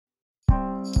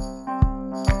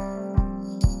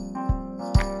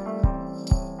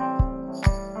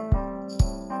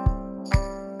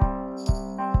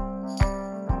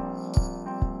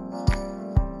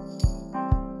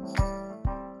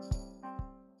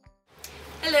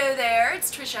Hello there, it's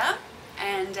Tricia,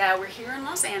 and we're here in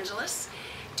Los Angeles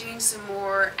doing some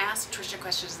more Ask Tricia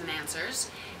questions and answers.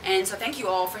 And so thank you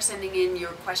all for sending in your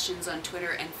questions on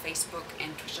Twitter and Facebook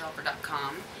and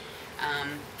TriciaHelfer.com. I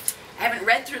haven't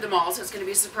read through them all, so it's going to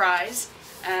be a surprise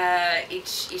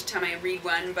each time I read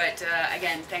one, but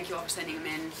again, thank you all for sending them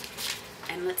in,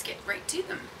 and let's get right to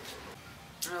them.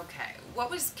 Okay,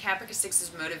 what was Caprica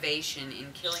 6's motivation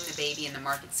in killing the baby in the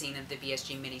market scene of the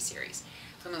BSG miniseries?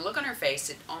 From the look on her face,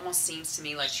 it almost seems to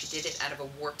me like she did it out of a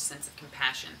warped sense of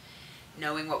compassion,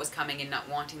 knowing what was coming and not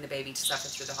wanting the baby to suffer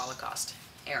through the Holocaust.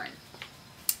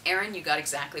 Aaron, you got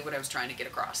exactly what I was trying to get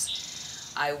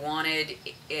across. I wanted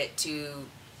it to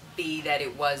be that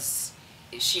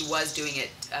she was doing it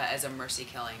as a mercy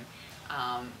killing.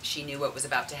 She knew what was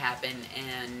about to happen,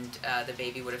 and the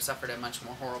baby would have suffered a much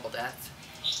more horrible death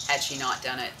had she not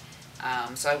done it.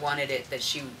 So I wanted it that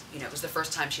she, it was the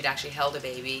first time she'd actually held a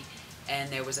baby,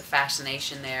 and there was a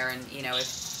fascination there, and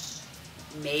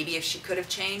if she could have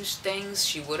changed things,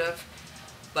 she would have,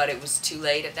 but it was too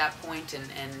late at that point,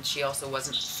 and she also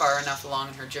wasn't far enough along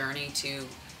in her journey to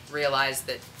realize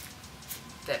that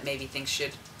maybe things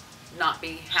should not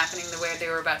be happening the way they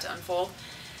were about to unfold.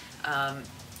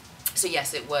 So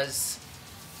yes, it was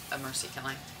a mercy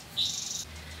killing.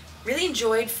 Really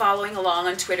enjoyed following along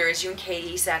on Twitter as you and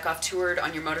Katie Sackhoff toured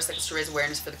on your motorcycles to raise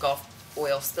awareness for the Gulf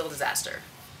oil spill disaster.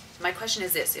 My question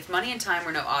is this: if money and time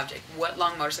were no object, what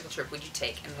long motorcycle trip would you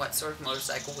take, and what sort of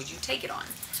motorcycle would you take it on?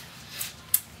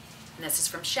 And this is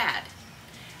from Shad.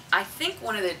 I think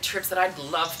one of the trips that I'd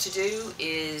love to do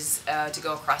is to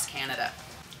go across Canada.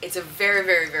 It's a very,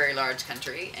 very, very large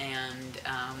country, and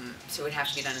so it would have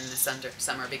to be done in the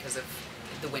summer because of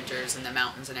the winters and the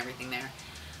mountains and everything there.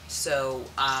 So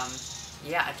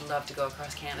yeah, I'd love to go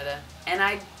across Canada, and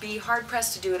I'd be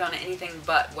hard-pressed to do it on anything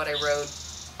but what I rode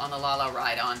on the Lala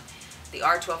ride on. The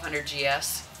R1200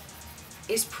 GS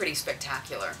is pretty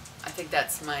spectacular. I think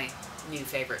that's my new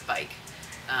favorite bike.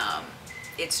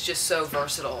 It's just so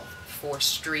versatile for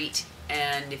street,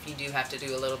 and if you do have to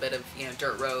do a little bit of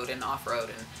dirt road and off-road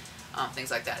and things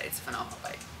like that, it's a phenomenal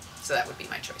bike. So that would be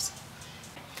my choice.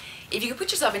 If you could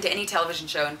put yourself into any television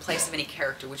show in place of any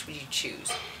character, which would you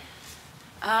choose?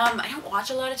 I don't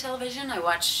watch a lot of television. I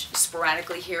watch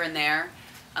sporadically here and there.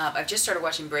 I've just started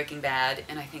watching Breaking Bad,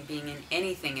 and I think being in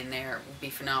anything in there would be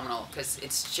phenomenal because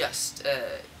it's just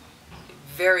a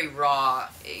very raw,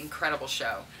 incredible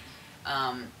show.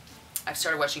 I've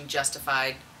started watching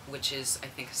Justified, which is, I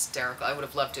think, hysterical. I would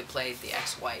have loved to have played the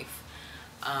ex-wife.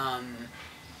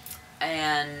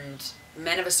 And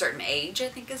Men of a Certain Age, I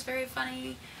think, is very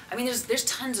funny. I mean, there's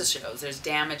tons of shows. There's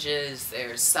Damages,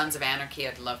 there's Sons of Anarchy.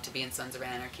 I'd love to be in Sons of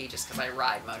Anarchy just because I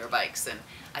ride motorbikes, and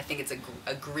I think it's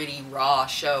a gritty, raw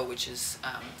show, which is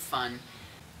fun.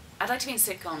 I'd like to be in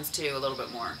sitcoms, too, a little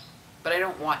bit more, but I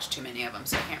don't watch too many of them,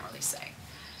 so I can't really say.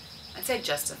 I'd say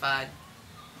Justified,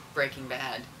 Breaking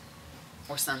Bad,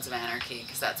 or Sons of Anarchy,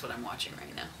 because that's what I'm watching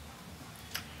right now.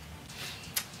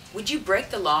 Would you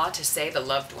break the law to save a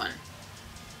loved one?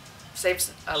 Save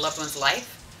a loved one's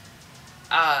life?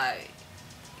 I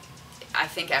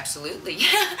think absolutely.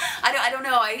 I don't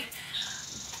know.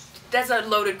 That's a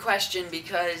loaded question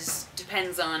because it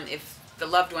depends on if the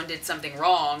loved one did something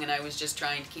wrong and I was just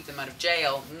trying to keep them out of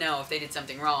jail. No, if they did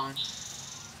something wrong,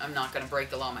 I'm not going to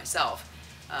break the law myself.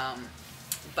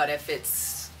 But if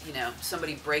it's,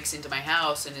 somebody breaks into my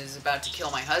house and is about to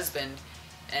kill my husband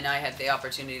and I had the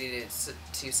opportunity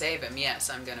to save him, yes,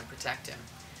 I'm going to protect him.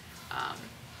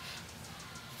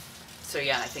 So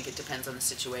yeah, I think it depends on the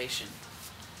situation.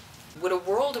 Would a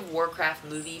World of Warcraft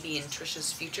movie be in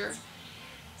Tricia's future?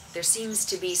 There seems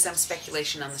to be some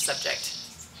speculation on the subject.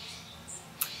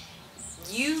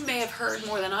 You may have heard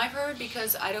more than I've heard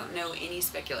because I don't know any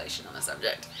speculation on the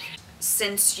subject.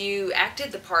 Since you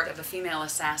acted the part of a female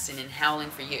assassin in Howling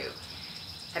for You,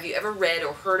 have you ever read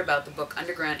or heard about the book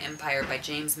Underground Empire by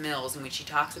James Mills, in which he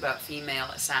talks about female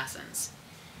assassins?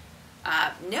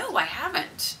 No, I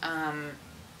haven't.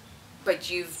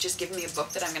 But you've just given me a book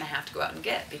that I'm going to have to go out and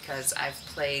get because I've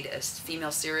played a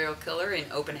female serial killer in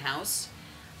Open House,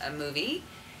 a movie,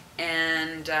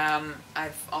 and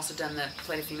I've also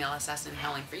played a female assassin in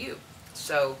Howling for You,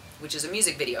 which is a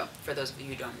music video, for those of you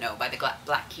who don't know, by the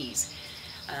Black Keys.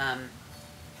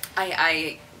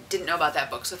 I didn't know about that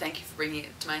book, so thank you for bringing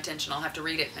it to my attention. I'll have to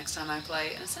read it next time I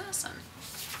play an assassin.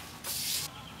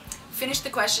 Finished the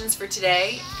questions for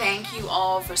today. Thank you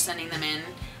all for sending them in.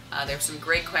 There were some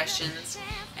great questions,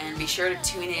 and be sure to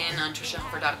tune in on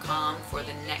TriciaHelfer.com for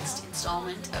the next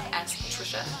installment of Ask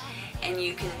Tricia. And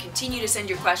you can continue to send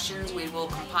your questions. We will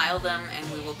compile them, and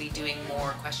we will be doing more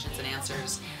questions and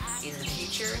answers in the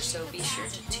future. So be sure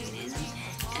to tune in,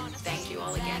 and Thank you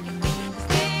all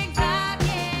again.